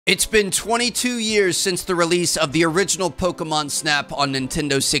It's been 22 years since the release of the original Pokemon Snap on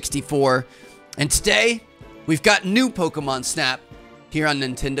Nintendo 64, and today, we've got new Pokemon Snap here on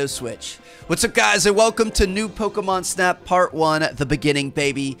Nintendo Switch. What's up, guys, and welcome to New Pokemon Snap Part 1, The Beginning,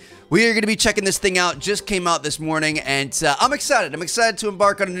 baby. We are going to be checking this thing out. Just came out this morning, and I'm excited. I'm excited to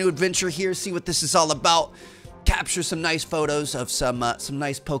embark on a new adventure here, see what this is all about. Capture some nice photos of some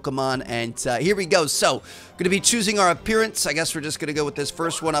nice Pokemon, and here we go. So, going to be choosing our appearance. I guess we're just going to go with this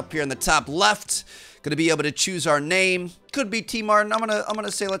first one up here in the top left. Going to be able to choose our name. Could be T Martin. I'm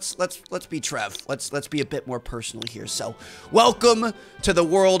gonna say let's be Trev. Let's be a bit more personal here. So, welcome to the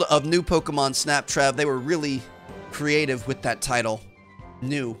world of New Pokemon Snap, Trev. They were really creative with that title,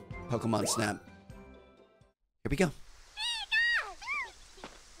 New Pokemon Snap. Here we go.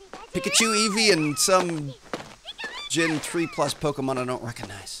 Pikachu, Eevee, and some Gen 3+ Pokemon I don't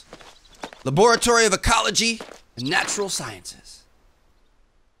recognize. Laboratory of Ecology and Natural Sciences.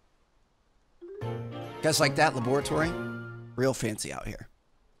 Guys like that, laboratory? Real fancy out here.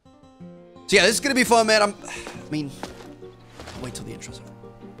 So yeah, this is gonna be fun, man. I'll wait till the intro's over.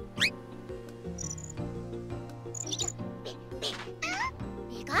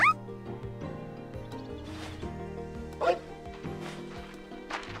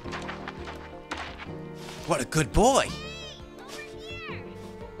 What a good boy.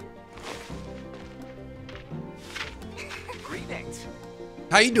 Greetings.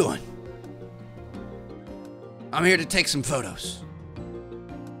 How you doing? I'm here to take some photos.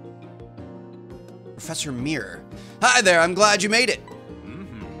 Professor Mirror. Hi there, I'm glad you made it.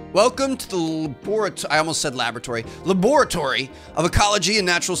 Welcome to the laboratory, I almost said laboratory. Laboratory of Ecology and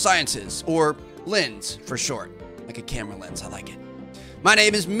Natural Sciences, or LENS for short. Like a camera lens, I like it. My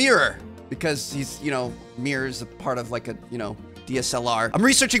name is Mirror, because he's, Mirror's a part of like a, DSLR. I'm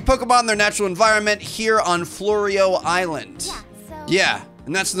researching Pokemon in their natural environment here on Florio Island. Yeah,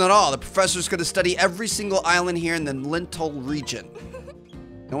 and that's not all. The professor's gonna study every single island here in the Lental region.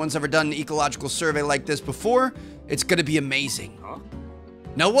 No one's ever done an ecological survey like this before. It's gonna be amazing. Huh?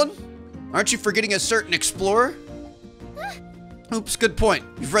 No one? Aren't you forgetting a certain explorer? Oops, good point.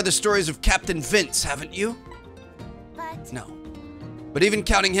 You've read the stories of Captain Vince, haven't you? No. But even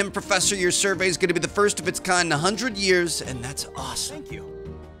counting him, Professor, your survey is going to be the first of its kind in 100 years, and that's awesome. Thank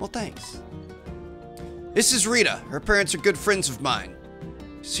you. Well, thanks. This is Rita. Her parents are good friends of mine.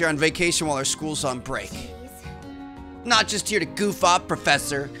 She's here on vacation while our school's on break. Not just here to goof off,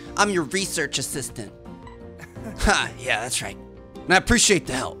 Professor. I'm your research assistant. Ha, yeah, that's right. And I appreciate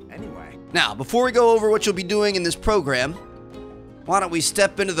the help. Anyway. Now, before we go over what you'll be doing in this program, why don't we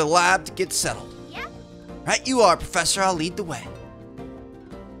step into the lab to get settled? Yeah. Right you are, Professor. I'll lead the way.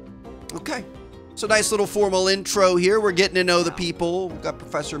 Okay, so nice little formal intro here. We're getting to know the people. We've got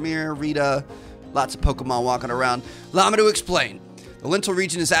Professor Mirror, Rita, lots of Pokemon walking around. Allow me to explain. The Lental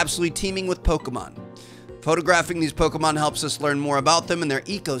region is absolutely teeming with Pokemon. Photographing these Pokemon helps us learn more about them and their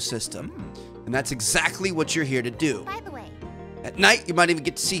ecosystem. And that's exactly what you're here to do. By the way. At night, you might even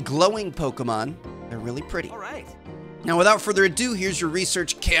get to see glowing Pokemon. They're really pretty. All right. Now, without further ado, here's your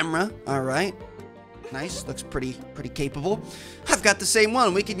research camera. All right. Nice, looks pretty capable. I've got the same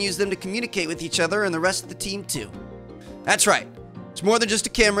one. We can use them to communicate with each other and the rest of the team too. That's right. It's more than just a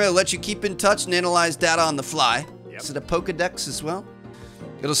camera. It'll let you keep in touch and analyze data on the fly. Yep. Is it a Pokedex as well?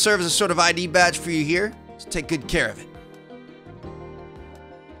 It'll serve as a sort of ID badge for you here, so take good care of it.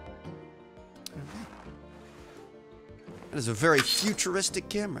 That is a very futuristic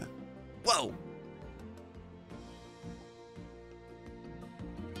camera. Whoa.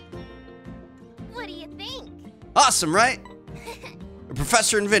 What do you think? Awesome, right? The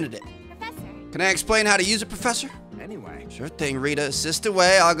professor invented it. Professor? Can I explain how to use it, Professor? Anyway. Sure thing, Rita. Assist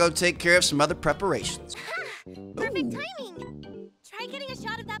away. I'll go take care of some other preparations. Perfect timing! Try getting a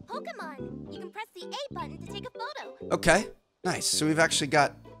shot of that Pokemon. You can press the A button to take a photo. Okay, nice. So we've actually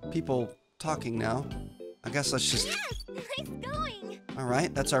got people talking now. I guess let's just... Yes! Nice going!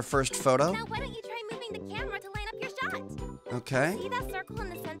 Alright, that's our first photo. Now why don't you try moving the camera to line up your shot? Okay. See that circle in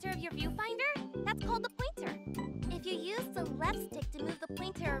the center of your viewfinder? That's called the pointer. If you use the left stick to move the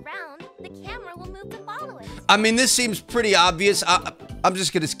pointer around, the camera will move to follow it. I mean, this seems pretty obvious. I'm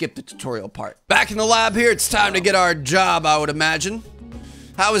just gonna skip the tutorial part. Back in the lab here, it's time to get our job, I would imagine.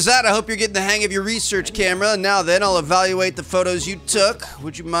 How was that? I hope you're getting the hang of your research camera. Now then, I'll evaluate the photos you took.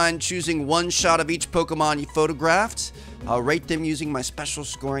 Would you mind choosing one shot of each Pokemon you photographed? I'll rate them using my special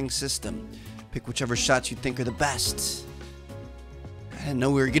scoring system. Pick whichever shots you think are the best. I didn't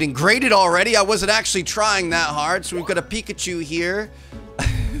know we were getting graded already. I wasn't actually trying that hard. So we've got a Pikachu here.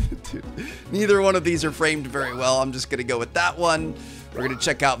 Dude, neither one of these are framed very well. I'm just gonna go with that one. We're gonna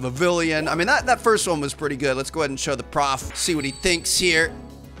check out Pavilion. I mean, that first one was pretty good. Let's go ahead and show the prof, see what he thinks here.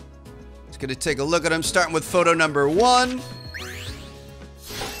 Gonna take a look at them, starting with photo number 1.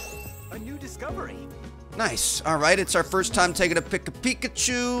 A new discovery. Nice. All right, it's our first time taking a pick of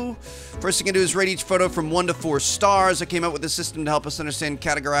Pikachu. First thing I do is rate each photo from 1 to 4 stars. I came up with a system to help us understand and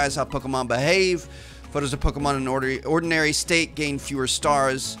categorize how Pokemon behave. Photos of Pokemon in ordinary state gain fewer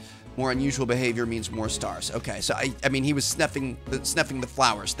stars. More unusual behavior means more stars. Okay, so I mean, he was sniffing the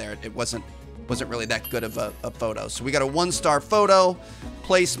flowers there. It wasn't really that good of a photo. So we got a 1-star photo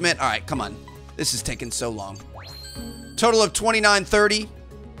placement. All right, come on. This is taking so long. Total of 2930.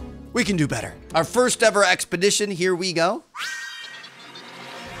 We can do better. Our first ever expedition. Here we go.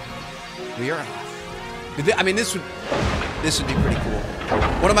 We are off. I mean, this would be pretty cool.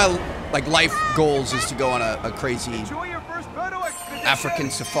 One of my life goals is to go on a crazy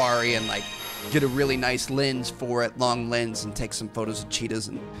African safari and get a really nice lens for it, long lens, and take some photos of cheetahs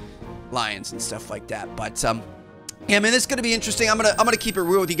and lions and stuff like that. But yeah, man, this is gonna be interesting. I'm gonna keep it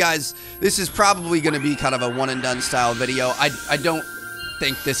real with you guys. This is probably gonna be kind of a one and done style video. I don't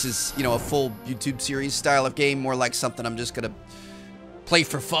think this is, you know, a full YouTube series style of game. More like something I'm just gonna play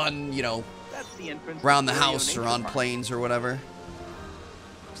for fun, you know, around the house or on planes or whatever.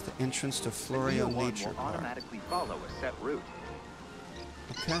 It's the entrance to Florio Nature Park. Automatically follow a set route.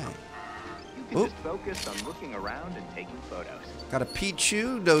 Okay. You can just focus on looking around and taking photos. Got a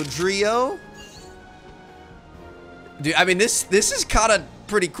Pichu, Dodrio. Dude, I mean, this is kind of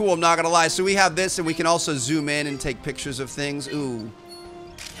pretty cool, I'm not gonna lie. So we have this, and we can also zoom in and take pictures of things. Ooh.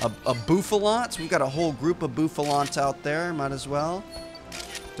 A Bouffalante. We've got a whole group of Bouffalante out there. Might as well.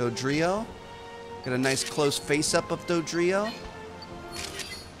 Dodrio. Got a nice close face-up of Dodrio.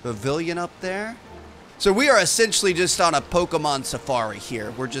 Pavilion up there. So we are essentially just on a Pokemon safari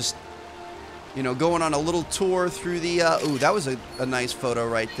here. We're just, you know, going on a little tour through the... ooh, that was a nice photo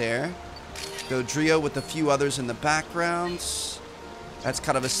right there. Dodrio with a few others in the backgrounds. That's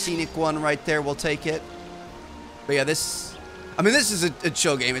kind of a scenic one right there. We'll take it. But yeah, this... I mean, this is a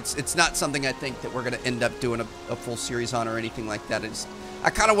chill game. It's not something I think that we're going to end up doing a full series on or anything like that. I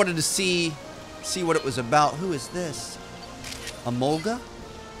kind of wanted to see what it was about. Who is this? Amolga?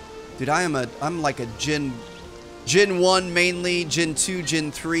 Dude, I'm like a Gen 1 mainly, Gen 2,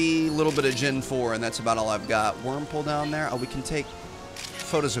 Gen 3, a little bit of Gen 4, and that's about all I've got. Wurmple down there. Oh, we can take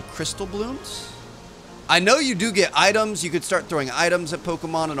photos of crystal blooms. I know you do get items. You could start throwing items at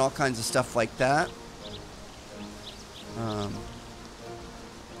Pokemon and all kinds of stuff like that.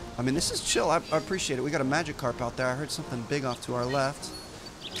 I mean, this is chill. I appreciate it. We got a Magikarp out there. I heard something big off to our left.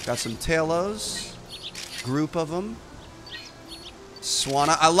 Got some Talos. Group of them.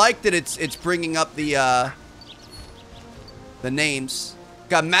 Swanna. I like that it's bringing up the names.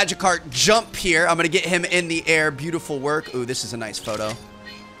 Got Magikarp Jump here. I'm going to get him in the air. Beautiful work. Ooh, this is a nice photo.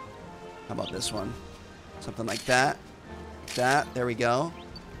 How about this one? Something like that. There we go.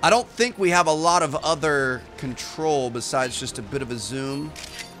 I don't think we have a lot of other control besides just a bit of a zoom.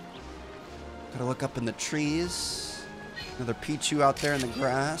 Gotta look up in the trees. Another Pichu out there in the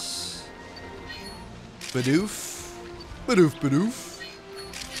grass. Bidoof. Bidoof, Bidoof.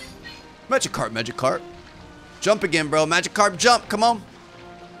 Magikarp. Jump again, bro. Magikarp, jump. Come on.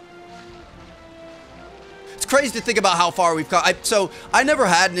 It's crazy to think about how far we've come. So, I never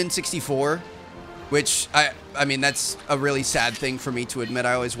had an N64, which, I mean, that's a really sad thing for me to admit.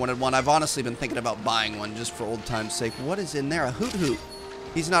 I always wanted one. I've honestly been thinking about buying one just for old time's sake. What is in there? A Hoot.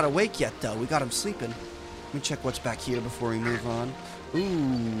 He's not awake yet, though. We got him sleeping. Let me check what's back here before we move on.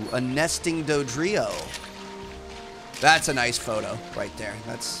 Ooh, a nesting Dodrio. That's a nice photo right there.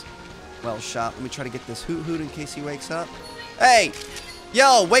 That's well shot. Let me try to get this Hoot in case he wakes up. Hey!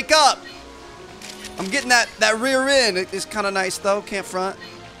 Yo, wake up! I'm getting that rear end. It's kind of nice, though. Can't front.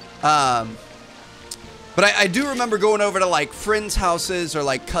 But I do remember going over to, like, friends' houses or,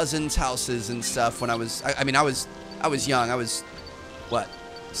 like, cousins' houses and stuff when I was... I mean, I was young. I was, what,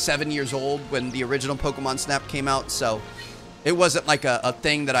 7 years old when the original Pokemon Snap came out, so it wasn't like a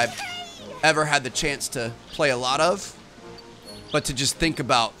thing that I've ever had the chance to play a lot of. But to just think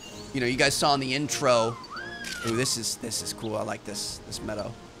about, you know, you guys saw in the intro... Ooh, this is cool. I like this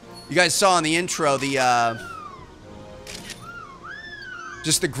meadow. You guys saw in the intro the...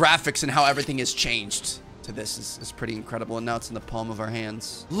 just the graphics and how everything has changed to this is pretty incredible. And now it's in the palm of our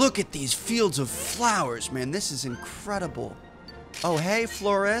hands. Look at these fields of flowers, man. This is incredible. Oh, hey,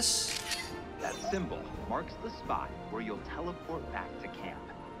 Flores. That symbol marks the spot where you'll teleport back to camp.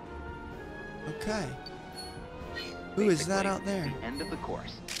 Okay. Who is that out there? The end of the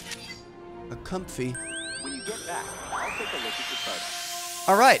course. A Comfey. When you get back, I'll take a look at your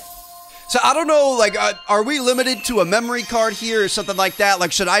photo. All right. So, I don't know, like, are we limited to a memory card here or something like that?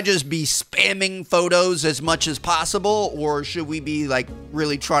 Like, should I just be spamming photos as much as possible? Or should we be, like,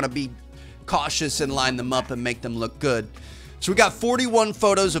 really trying to be cautious and line them up and make them look good. So we got 41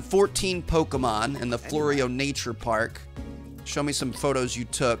 photos of 14 Pokemon in the Florio Nature Park. Show me some photos you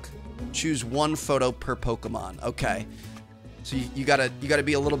took. Choose one photo per Pokemon. Okay. So you gotta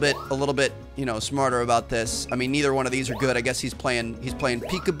be a little bit, you know, smarter about this. I mean, neither one of these are good. I guess he's playing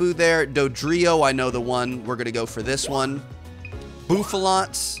Peekaboo there. Dodrio, I know the one. We're gonna go for this one.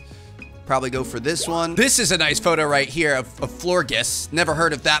 Bouffalant, probably go for this one. This is a nice photo right here of Florges. Never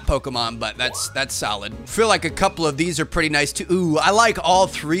heard of that Pokemon, but that's solid. Feel like a couple of these are pretty nice too. Ooh, I like all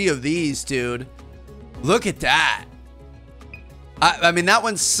three of these, dude. Look at that. I mean, that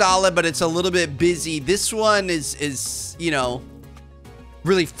one's solid, but it's a little bit busy. This one is, you know,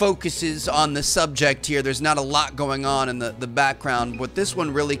 really focuses on the subject here. There's not a lot going on in the background, but this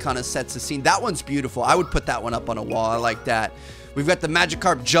one really kind of sets the scene. That one's beautiful. I would put that one up on a wall. I like that. We've got the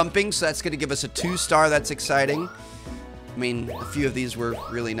Magikarp jumping, so that's going to give us a 2-star. That's exciting. I mean, a few of these were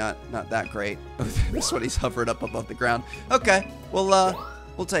really not that great. This one, he's hovered up above the ground. Okay, we'll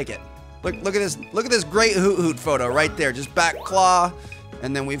take it. Look at this. Look at this great Hoot photo right there. Just back claw.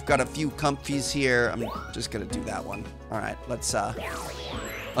 And then we've got a few comfies here. I'm just going to do that one. All right, let's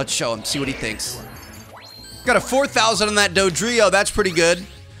show him. See what he thinks. Got a 4,000 on that Dodrio. That's pretty good.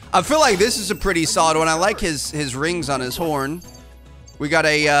 I feel like this is a pretty solid one. I like his rings on his horn. We got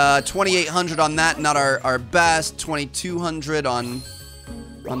a 2,800 on that. Not our best. 2,200 on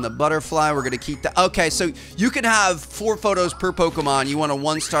the butterfly. We're going to keep that. Okay, so you can have 4 photos per Pokemon. You want a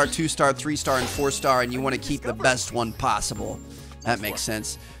 1-star, 2-star, 3-star, and 4-star, and you want to keep the best one possible. That makes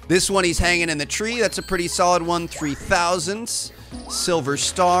sense. This one, he's hanging in the tree. That's a pretty solid one. 3,000. Silver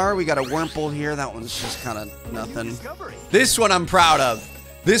Star. We got a Wurmple here. That one's just kind of nothing. This one I'm proud of.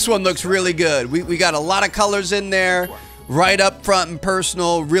 This one looks really good. We got a lot of colors in there. Right up front and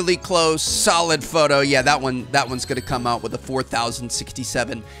personal, really close, solid photo. Yeah, that one's gonna come out with a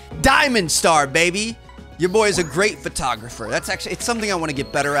 4,067 Diamond Star, baby. Your boy is a great photographer. It's something I want to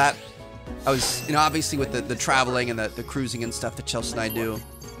get better at. I was, you know, obviously with the traveling and the cruising and stuff that Chelsea and I do,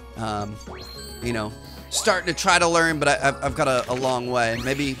 you know, starting to try to learn, but I've got a long way.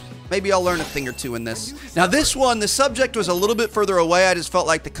 Maybe I'll learn a thing or two in this. Now this one, the subject was a little bit further away. I just felt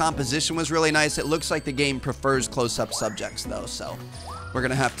like the composition was really nice. It looks like the game prefers close-up subjects though, so we're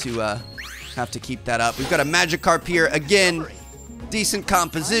gonna have to keep that up. We've got a Magikarp here. Again, decent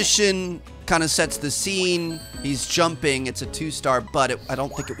composition, kind of sets the scene. He's jumping. It's a 2-star, but I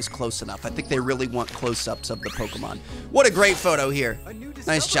don't think it was close enough. I think they really want close-ups of the Pokemon. What a great photo here.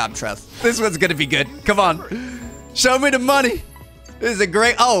 Nice job, Trev. This one's gonna be good. Come on. Show me the money. This is a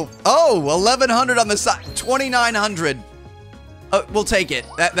great, 1,100 on the side, 2,900. We'll take it.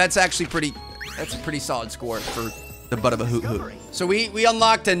 That's actually that's a pretty solid score for the butt of a Hoot. So we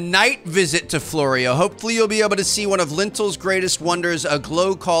unlocked a night visit to Florio. Hopefully you'll be able to see one of Lintel's greatest wonders, a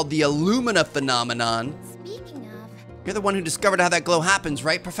glow called the Illumina phenomenon. Speaking of, You're the one who discovered how that glow happens,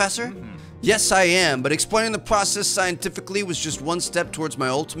 right, Professor? Yes, I am, but explaining the process scientifically was just one step towards my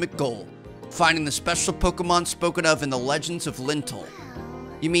ultimate goal. Finding the special Pokemon spoken of in the legends of Lintel.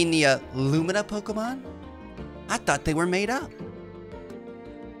 You mean the Illumina Pokemon? I thought they were made up.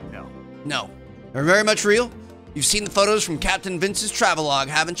 No. They're very much real. You've seen the photos from Captain Vince's travelogue,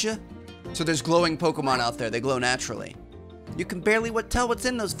 haven't you? So there's glowing Pokemon out there. They glow naturally. You can barely tell what's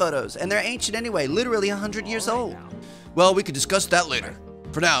in those photos, and they're ancient anyway, literally 100 years old. Well, we could discuss that later.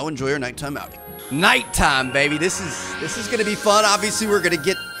 For now, enjoy your nighttime outing. Nighttime, baby. This is gonna be fun. Obviously, we're gonna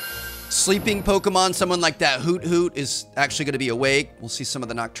get sleeping Pokemon. Someone like that Hoot is actually going to be awake. We'll see some of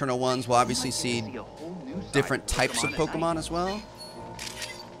the nocturnal ones. We'll obviously see different types of Pokemon as well.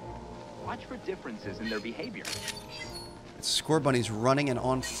 Watch for differences in their behavior. Scorbunny's running and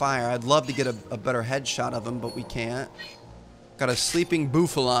on fire. I'd love to get a better headshot of him, but we can't. Got a sleeping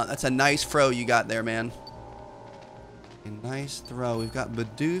Bouffalant. That's a nice throw you got there, man. A nice throw. We've got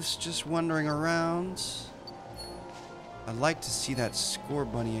Bidoofs just wandering around. I'd like to see that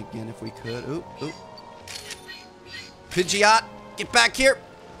Scorbunny again if we could. Oop. Pidgeot, get back here.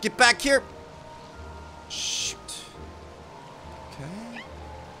 Get back here. Shoot. Okay.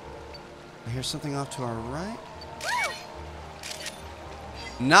 I hear something off to our right.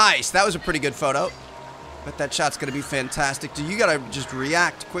 Nice. That was a pretty good photo. Bet that shot's going to be fantastic. You got to just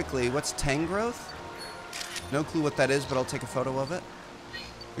react quickly. What's Tangrowth? No clue what that is, but I'll take a photo of it.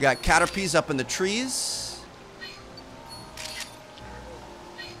 We got Caterpies up in the trees.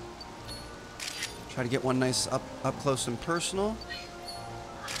 Try to get one nice up close and personal.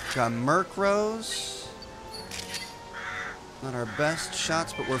 Got Murkrow. Not our best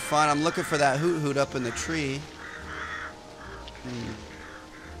shots, but we're fine. I'm looking for that Hoot up in the tree.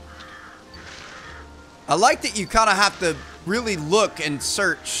 I like that you kind of have to really look and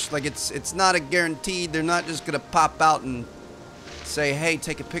search. Like it's not a guaranteed. They're not just gonna pop out and say, "Hey,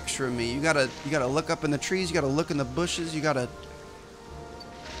 take a picture of me." You gotta look up in the trees. You gotta look in the bushes. You gotta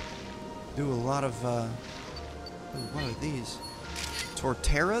do a lot of. What are these?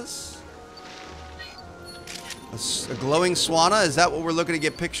 Torteras? A glowing swanna? Is that what we're looking to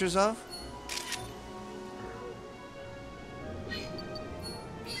get pictures of?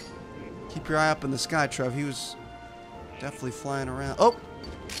 Keep your eye up in the sky, Trev. He was definitely flying around. Oh!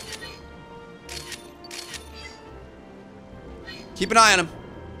 Keep an eye on him.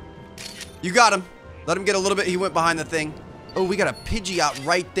 You got him. Let him get a little bit. He went behind the thing. Oh, we got a Pidgeot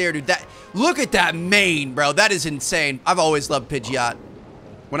right there, dude. Look at that mane, bro. That is insane. I've always loved Pidgeot.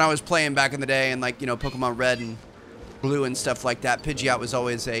 When I was playing back in the day and, like, you know, Pokemon Red and Blue and stuff like that, Pidgeot was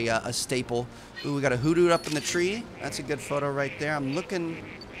always a staple. Ooh, we got a Hoodoo up in the tree. That's a good photo right there. I'm looking.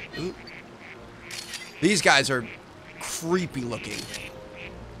 Ooh. These guys are creepy looking.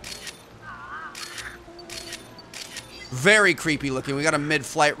 Very creepy looking. We got a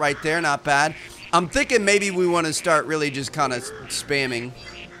mid-flight right there. Not bad. I'm thinking maybe we want to start really just kind of spamming.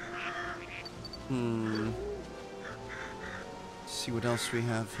 Let's see what else we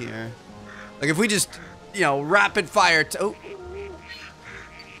have here. Like if we just, you know, rapid fire.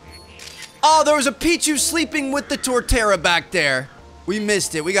 Oh, there was a Pichu sleeping with the Torterra back there. We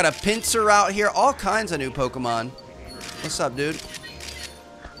missed it. We got a Pinsir out here. All kinds of new Pokemon. What's up, dude?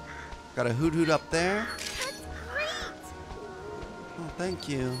 Got a Hoot up there. Oh, thank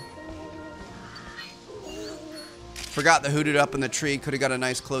you. Forgot the Hoot up in the tree. Could have got a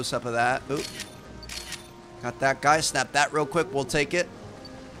nice close-up of that. Oop. Got that guy. Snap that real quick. We'll take it.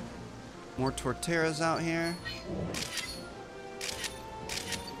 More Torterras out here.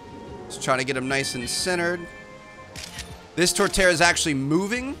 Just trying to get them nice and centered. This Torterra is actually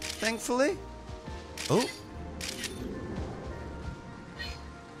moving, thankfully. Oh.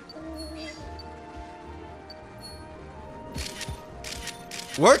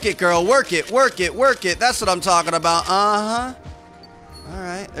 Work it, girl. Work it. Work it. Work it. That's what I'm talking about. Uh-huh. All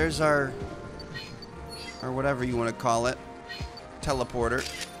right. There's our... or whatever you want to call it. Teleporter.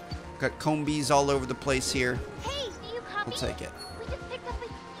 Got Combees all over the place here. Hey, do you copy? We'll take it. We just picked up a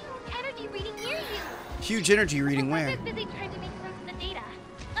huge energy reading near you. Huge energy reading The where? professor's busy trying to make sense of the data.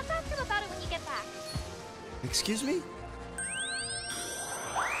 Let's ask him about it when you get back. Excuse me?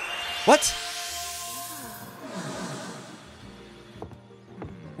 What?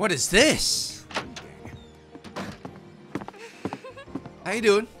 What is this? How you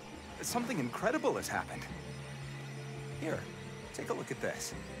doing? Something incredible has happened. Here, take a look at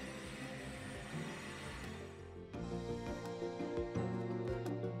this.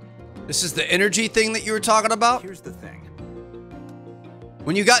 This is the energy thing that you were talking about? Here's the thing.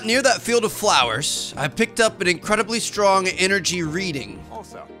 When you got near that field of flowers, I picked up an incredibly strong energy reading.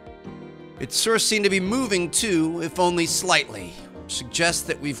 Also, Its source seemed to be moving too, if only slightly. Suggests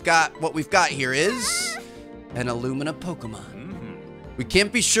that what we've got here is an Illumina Pokemon. We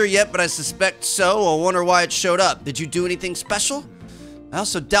can't be sure yet, but I suspect so. I wonder why it showed up. Did you do anything special? I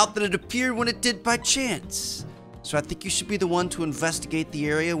also doubt that it appeared when it did by chance. So I think you should be the one to investigate the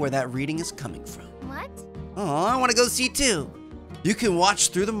area where that reading is coming from. What? Oh, I want to go see too. You can watch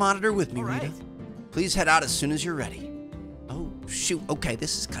through the monitor with me, All right. Rita. Please head out as soon as you're ready. Oh, shoot. Okay,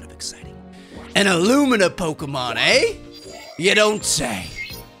 this is kind of exciting. An Illumina Pokemon, eh? You don't say.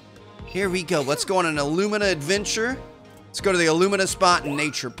 Here we go. Let's go on an Illumina adventure. Let's go to the Illumina spot in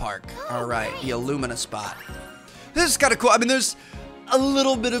Nature Park. All right, the Illumina spot. This is kind of cool. I mean, there's a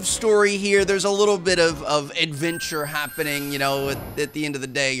little bit of story here. There's a little bit of adventure happening. You know, at the end of the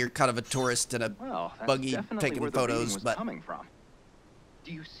day, you're kind of a tourist in a Well, that's buggy definitely taking where the reading photos, was but coming from.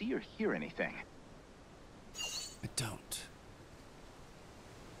 Do you see or hear anything? I don't.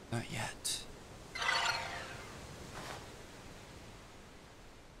 Not yet.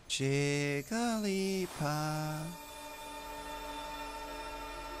 Jigglypuff.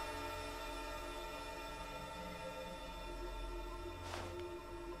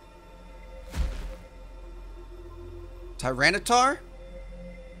 Tyranitar?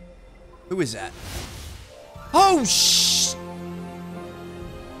 Who is that? Oh, shh!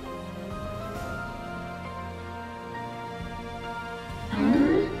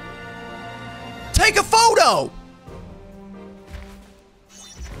 Take a photo!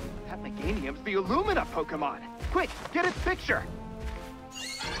 That Meganium's the Illumina Pokemon. Quick, get its picture.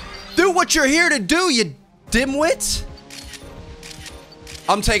 Do what you're here to do, you dimwits!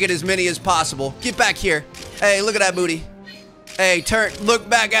 I'm taking as many as possible. Get back here. Hey, look at that booty. Hey, turn. Look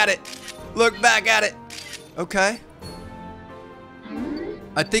back at it. Look back at it. Okay.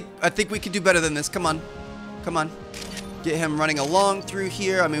 I think we can do better than this. Come on. Come on. get him running along through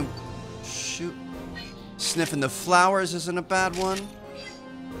here. I mean, shoot. Sniffing the flowers isn't a bad one.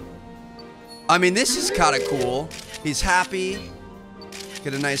 I mean, this is kind of cool. He's happy.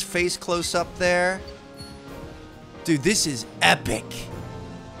 Get a nice face close up there. Dude, this is epic.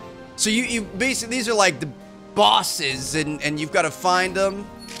 So you basically, these are like the bosses, and you've got to find them.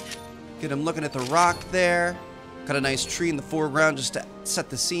 Get him looking at the rock there. Got a nice tree in the foreground just to set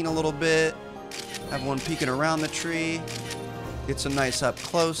the scene a little bit. Have one peeking around the tree. Get some nice up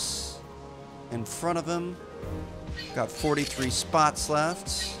close in front of him. Got 43 spots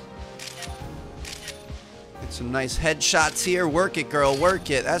left. Get some nice headshots here. Work it, girl, work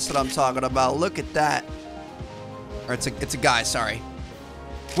it. That's what I'm talking about. Look at that. Or it's a guy, sorry.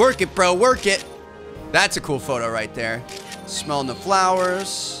 Work it, bro, work it. That's a cool photo right there. Smelling the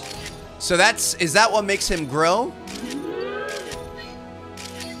flowers. So is that what makes him grow?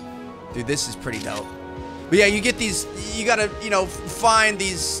 Dude, this is pretty dope. But yeah, you get these, you gotta, find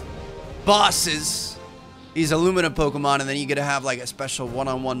these bosses, these Illumina Pokemon, and then you get to have like a special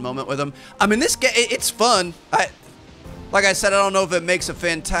one-on-one moment with them. I mean, this game, it's fun. Like I said, I don't know if it makes a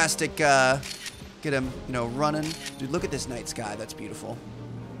fantastic, get him, running. Dude, look at this night sky. That's beautiful.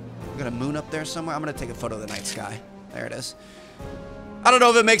 We got a moon up there somewhere. I'm gonna take a photo of the night sky. There it is. I don't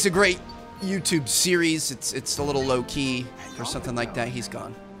know if it makes a great YouTube series. It's a little low-key for something like that. He's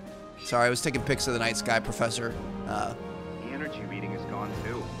gone. Sorry, I was taking pics of the night sky, Professor. The energy reading is gone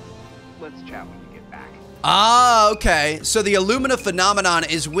too. Let's chat when you get back. Ah, okay. So the Illumina phenomenon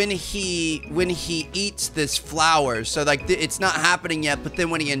is when he eats this flower. So like it's not happening yet, but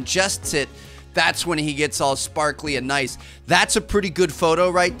then when he ingests it, that's when he gets all sparkly and nice. That's a pretty good photo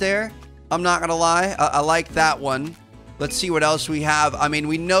right there. I'm not gonna lie. I like that one. Let's see what else we have. I mean,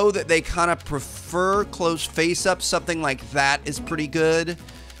 we know that they kind of prefer close face up. Something like that is pretty good.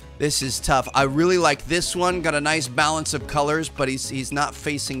 This is tough. I really like this one. Got a nice balance of colors, but he's not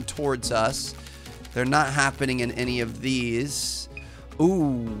facing towards us. They're not happening in any of these.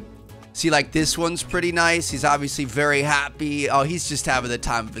 Ooh. See, like this one's pretty nice. He's obviously very happy. Oh, he's just having the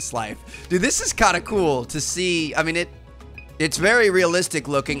time of his life. Dude, this is kind of cool to see. I mean, it's very realistic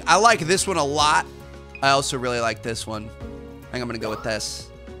looking. I like this one a lot. I also really like this one. I think I'm gonna go with this.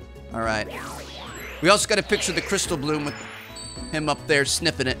 All right. We also got a picture of the Crystal Bloom with him up there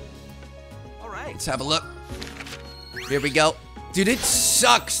sniffing it. All right. Let's have a look. Here we go. Dude, it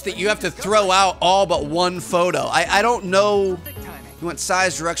sucks that you have to throw out all but one photo. I don't know. You want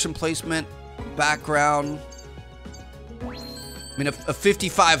size, direction, placement, background. I mean, a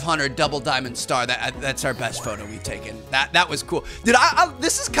 5500 double diamond star. That's our best photo we've taken. That was cool. Dude,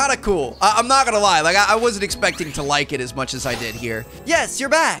 this is kind of cool. I'm not gonna lie. Like, I wasn't expecting to like it as much as I did here. Yes, you're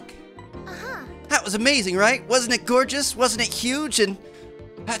back. That was amazing, right? Wasn't it gorgeous? Wasn't it huge? And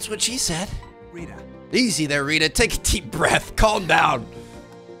that's what she said. Rita. Easy there, Rita. Take a deep breath. Calm down.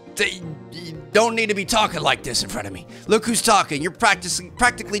 You don't need to be talking like this in front of me. Look who's talking. You're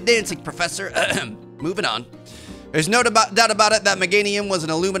practically dancing, Professor. Moving on. There's no doubt about it that Meganium was an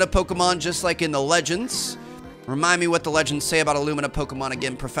Illumina Pokemon just like in the Legends. Remind me what the Legends say about Illumina Pokemon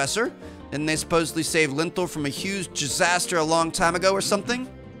again, Professor. Didn't they supposedly save Linthal from a huge disaster a long time ago or something?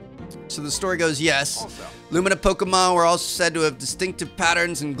 So the story goes, yes. Also, Lumina Pokemon were also said to have distinctive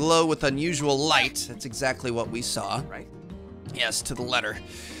patterns and glow with unusual light. That's exactly what we saw. right? Yes, to the letter.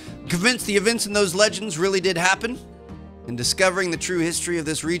 Convinced the events in those legends really did happen, and discovering the true history of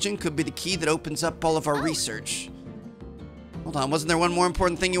this region could be the key that opens up all of our research. Hold on, wasn't there one more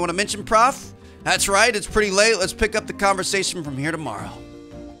important thing you want to mention, Prof? That's right, it's pretty late. Let's pick up the conversation from here tomorrow.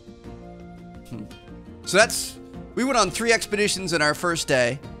 So we went on 3 expeditions in our first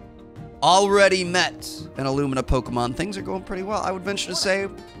day. Already met an Illumina Pokemon. Things are going pretty well. I would venture to say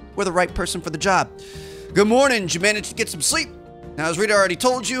we're the right person for the job. Good morning. Did you manage to get some sleep? Now, as Rita already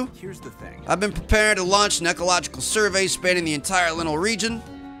told you, Here's the thing. I've been preparing to launch an ecological survey spanning the entire Linthal region.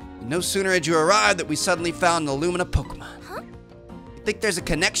 And no sooner had you arrived that we suddenly found an Illumina Pokemon. Huh? You think there's a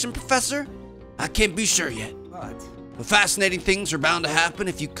connection, Professor? I can't be sure yet. But But fascinating things are bound to happen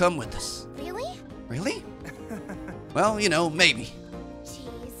if you come with us. Really? Really? Well, maybe.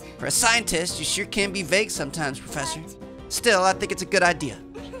 Jeez. For a scientist, you sure can be vague sometimes, Professor. Still, I think it's a good idea.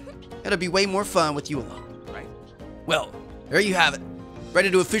 It'll be way more fun with you along. right. Well, there you have it.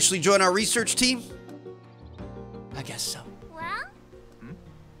 Ready to officially join our research team? I guess so. Well?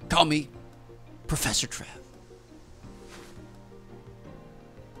 Call me Professor Trev.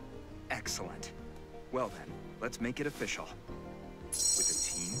 Excellent. Well then, let's make it official. With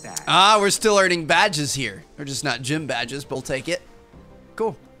a team badge. Ah, we're still earning badges here. They're just not gym badges, but we'll take it.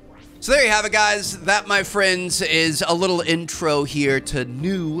 Cool. So there you have it, guys. That, my friends, is a little intro here to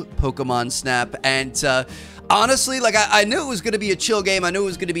new Pokemon Snap. And honestly, like, I knew it was going to be a chill game. I knew it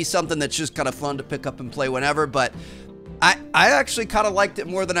was going to be something that's just kind of fun to pick up and play whenever, but I actually kind of liked it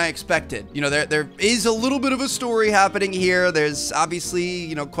more than I expected. You know, there is a little bit of a story happening here. There's obviously,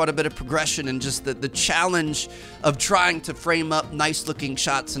 you know, quite a bit of progression, and just the challenge of trying to frame up nice looking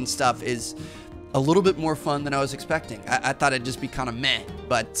shots and stuff is a little bit more fun than I was expecting. I thought it'd just be kind of meh,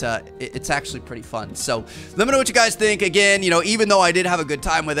 but it's actually pretty fun. So let me know what you guys think. Again, you know, even though I did have a good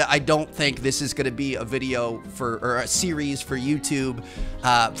time with it, I don't think this is going to be a video or a series for YouTube.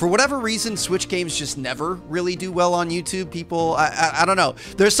 For whatever reason, Switch games just never really do well on YouTube. People, I don't know.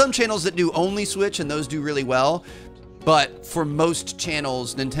 There's some channels that do only Switch, and those do really well. But for most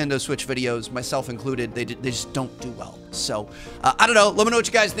channels, Nintendo Switch videos, myself included, they just don't do well. So, I don't know. Let me know what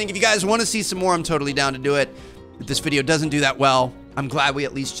you guys think. If you guys want to see some more, I'm totally down to do it. If this video doesn't do that well, I'm glad we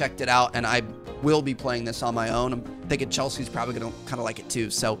at least checked it out, and I will be playing this on my own. I'm thinking Chelsea's probably going to kind of like it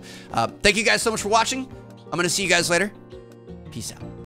too. So, thank you guys so much for watching. I'm going to see you guys later. Peace out.